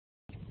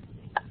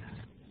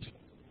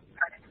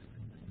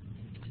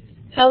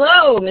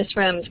Hello, Miss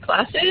Rem's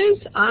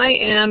classes. I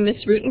am Miss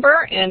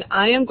Rutenberg, and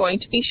I am going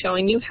to be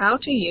showing you how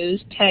to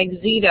use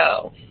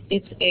Tagxedo.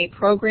 It's a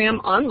program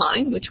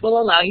online which will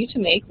allow you to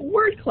make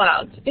word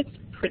clouds. It's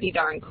pretty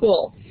darn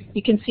cool.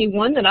 You can see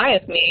one that I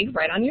have made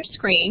right on your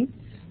screen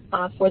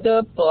for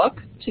the book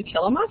To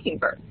Kill a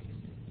Mockingbird.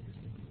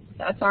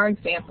 That's our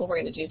example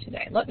we're going to do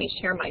today. Let me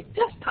share my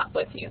desktop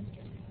with you.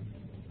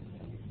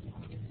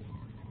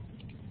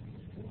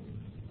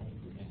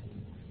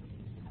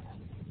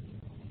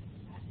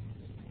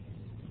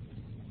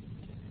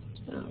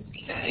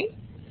 Okay.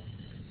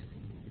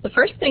 The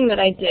first thing that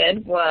I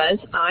did was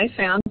I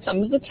found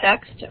some of the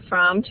text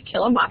from To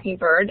Kill a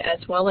Mockingbird,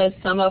 as well as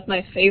some of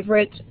my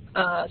favorite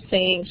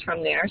sayings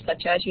from there,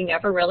 such as "you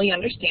never really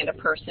understand a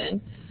person,"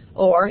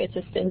 or "it's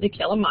a sin to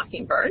kill a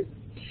mockingbird."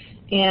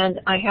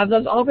 And I have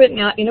those all written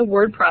out in a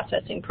word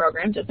processing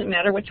program. Doesn't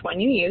matter which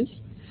one you use.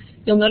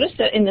 You'll notice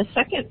that in the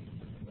second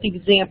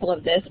example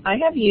of this, I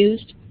have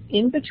used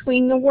in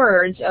between the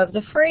words of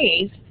the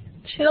phrase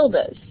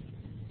tildes.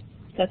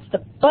 That's the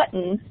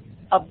button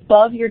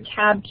above your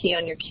tab key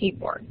on your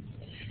keyboard.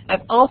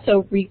 I've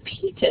also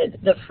repeated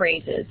the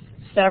phrases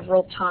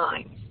several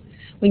times.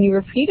 When you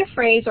repeat a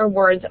phrase or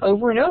words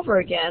over and over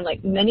again,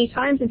 like many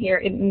times in here,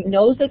 it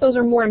knows that those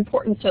are more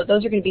important, so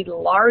those are going to be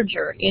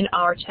larger in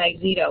our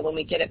Tagxedo when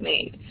we get it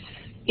made.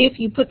 If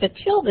you put the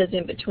tildes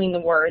in between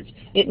the words,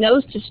 it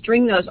knows to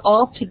string those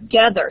all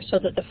together so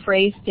that the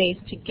phrase stays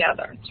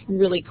together. It's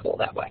really cool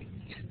that way.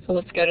 So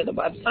let's go to the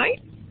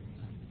website.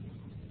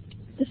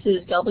 This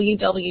is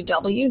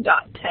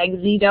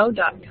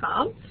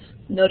www.tagxedo.com.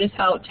 Notice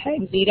how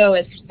Tagxedo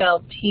is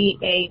spelled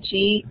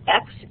T-A-G-X-E-D-O.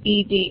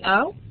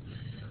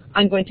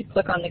 I'm going to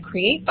click on the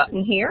Create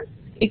button here.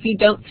 If you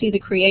don't see the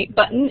Create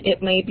button,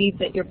 it may be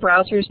that your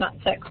browser is not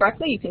set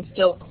correctly. You can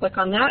still click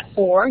on that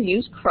or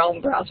use Chrome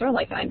browser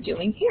like I'm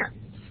doing here.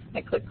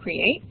 I click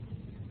Create.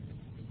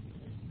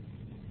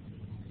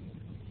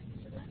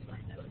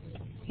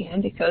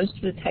 And it goes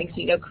to the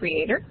Tagxedo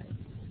Creator.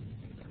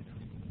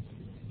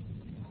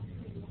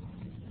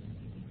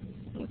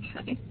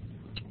 Okay.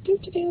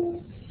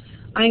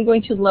 I'm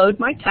going to load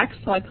my text,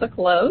 so I click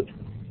Load.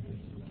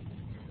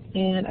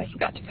 And I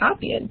forgot to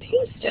copy it and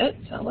paste it,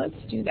 so let's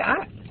do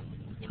that.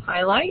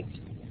 Highlight,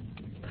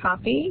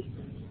 copy,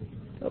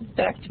 go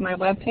back to my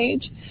web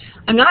page.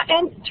 I'm not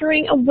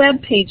entering a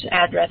web page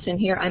address in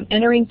here, I'm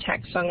entering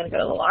text. So I'm going to go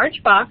to the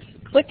large box,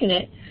 click in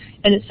it,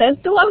 and it says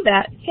below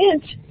that,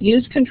 hint,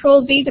 use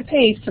Control-V to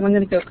paste. So I'm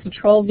going to go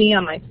Control-V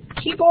on my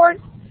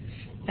keyboard,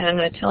 and I'm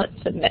going to tell it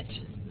Submit.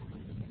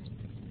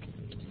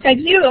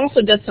 Tagxedo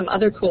also does some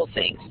other cool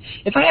things.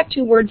 If I have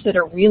two words that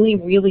are really,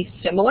 really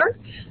similar,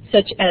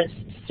 such as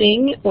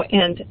sing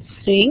and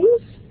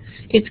sings,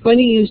 it's going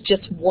to use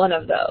just one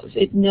of those.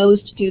 It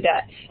knows to do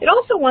that. It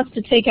also wants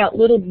to take out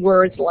little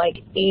words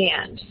like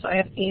and. So I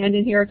have and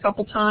in here a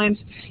couple times.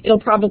 It'll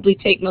probably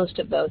take most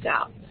of those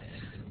out.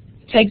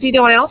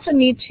 Tagxedo, I also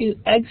need to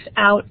X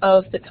out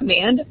of the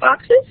command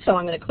boxes. So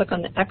I'm going to click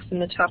on the X in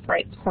the top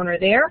right corner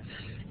there.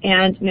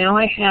 And now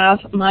I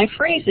have my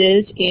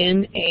phrases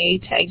in a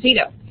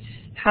Tagxedo.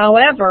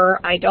 However,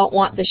 I don't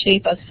want the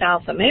shape of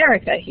South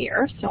America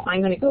here, so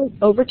I'm going to go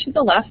over to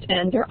the left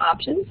under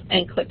Options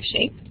and click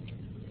Shape.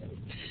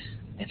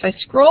 If I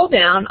scroll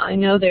down, I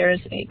know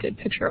there's a good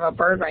picture of a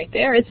bird right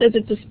there. It says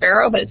it's a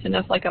sparrow, but it's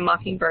enough like a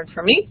mockingbird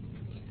for me.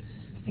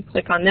 I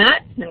click on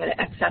that, and I'm going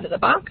to X out of the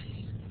box,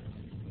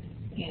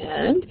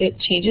 and it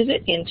changes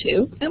it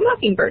into a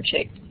mockingbird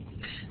shape.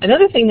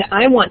 Another thing that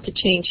I want to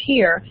change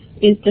here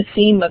is the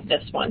theme of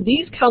this one.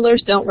 These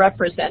colors don't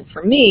represent,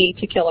 for me,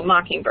 To Kill a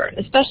Mockingbird,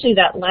 especially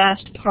that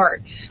last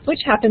part,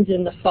 which happens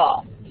in the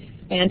fall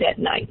and at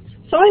night.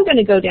 So I'm going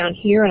to go down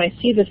here and I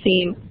see the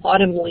theme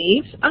Autumn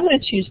Leaves. I'm going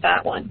to choose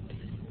that one.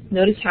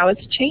 Notice how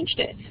it's changed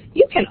it.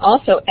 You can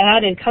also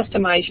add and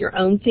customize your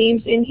own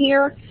themes in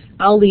here.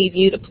 I'll leave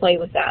you to play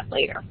with that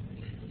later.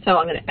 So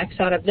I'm going to X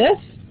out of this,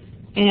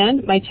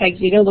 and my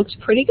Tagxedo looks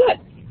pretty good.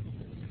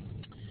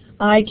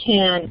 I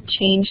can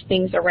change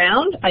things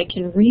around. I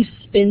can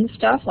respin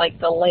stuff like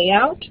the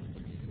layout.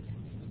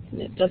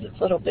 And it does its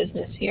little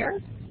business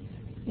here.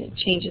 It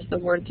changes the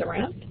words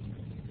around.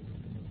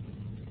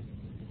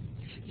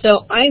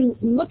 So I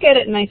look at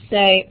it and I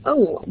say,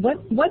 oh,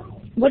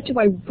 what do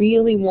I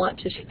really want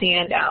to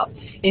stand out?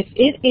 If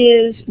it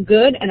is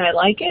good and I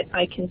like it,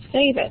 I can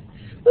save it.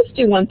 Let's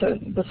do one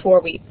thing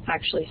before we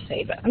actually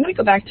save it. I'm going to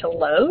go back to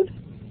Load.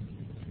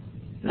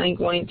 And I'm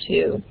going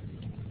to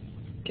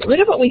get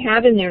rid of what we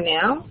have in there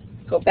now,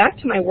 go back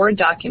to my Word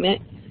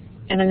document,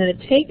 and I'm going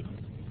to take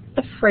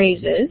the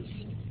phrases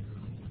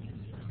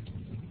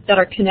that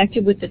are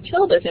connected with the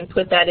tildes and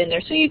put that in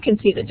there so you can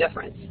see the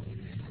difference.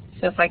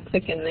 So if I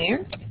click in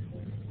there,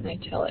 and I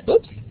tell it,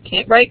 oops,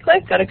 can't right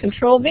click, got to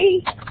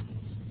Control-V,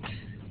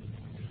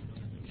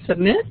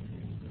 Submit,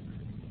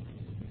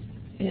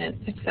 and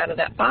X out of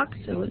that box,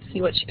 and let's see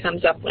what she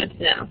comes up with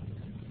now.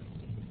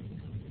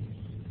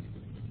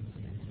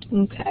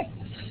 Okay,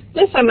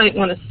 this I might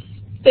want to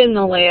spin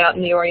the layout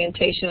and the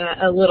orientation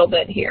a little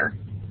bit here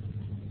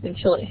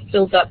until it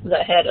fills up the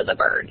head of the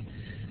bird.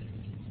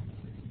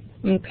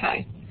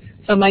 Okay.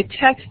 So my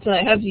text that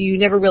I have, you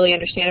never really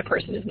understand a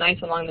person, is nice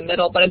along the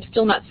middle, but I'm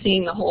still not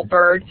seeing the whole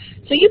bird.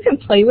 So you can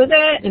play with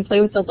it and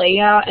play with the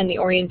layout and the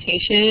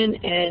orientation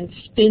and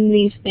spin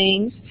these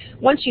things.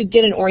 Once you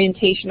get an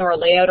orientation or a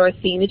layout or a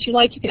theme that you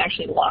like, you can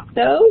actually lock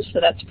those, so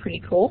that's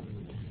pretty cool.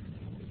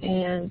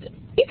 And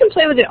you can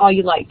play with it all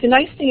you like. The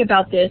nice thing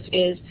about this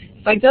is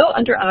if I go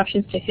under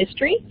Options to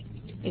History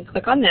and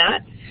click on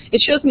that,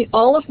 it shows me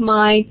all of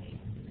my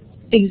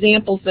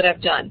examples that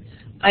I've done.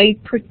 I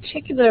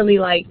particularly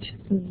liked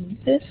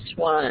this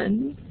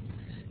one,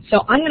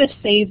 so I'm going to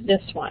save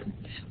this one.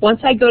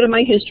 Once I go to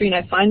my history and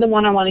I find the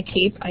one I want to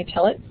keep, I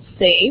tell it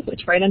Save,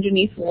 which right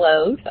underneath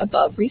Load,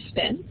 above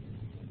Respin.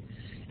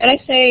 And I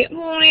say,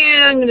 oh,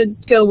 yeah, I'm going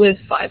to go with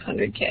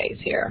 500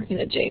 Ks here in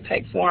a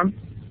JPEG form.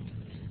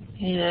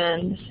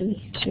 And this is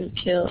To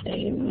Kill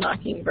a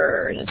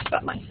Mockingbird. It's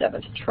about my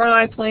 7th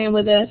try playing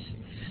with this.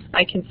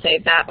 I can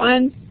save that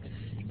one.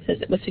 Says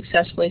it was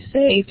successfully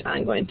saved.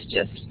 I'm going to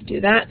just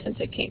do that since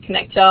I can't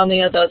connect to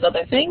any of those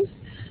other things.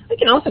 I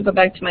can also go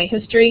back to my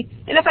history,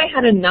 and if I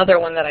had another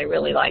one that I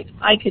really liked,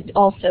 I could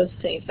also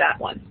save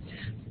that one.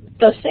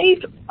 The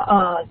saved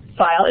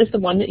file is the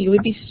one that you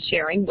would be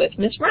sharing with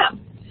Ms. Rem.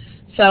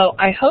 So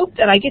I hope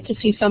that I get to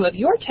see some of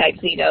your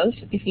Tagxedos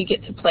if you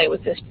get to play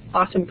with this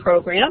awesome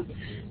program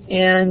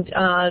and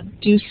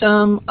do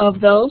some of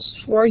those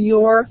for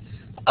your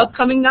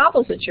upcoming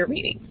novels that you're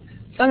reading.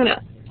 So I'm going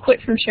to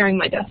quit from sharing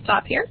my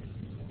desktop here.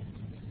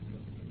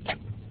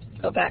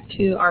 Go back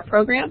to our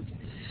program.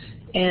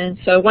 And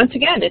so once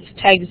again, it's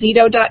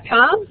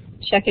Tagxedo.com.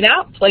 Check it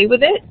out, play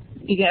with it.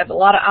 You have a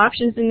lot of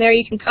options in there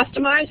you can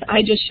customize.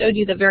 I just showed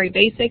you the very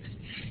basics.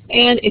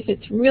 And if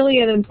it's really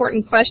an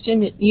important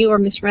question that you or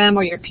Ms. Rem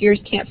or your peers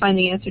can't find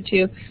the answer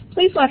to,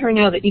 please let her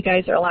know that you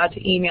guys are allowed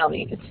to email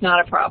me. It's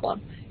not a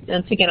problem.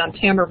 Once again, I'm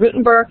Tamara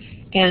Rutenberg,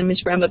 and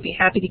Ms. Rem would be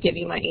happy to give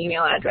you my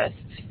email address.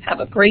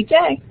 Have a great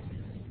day.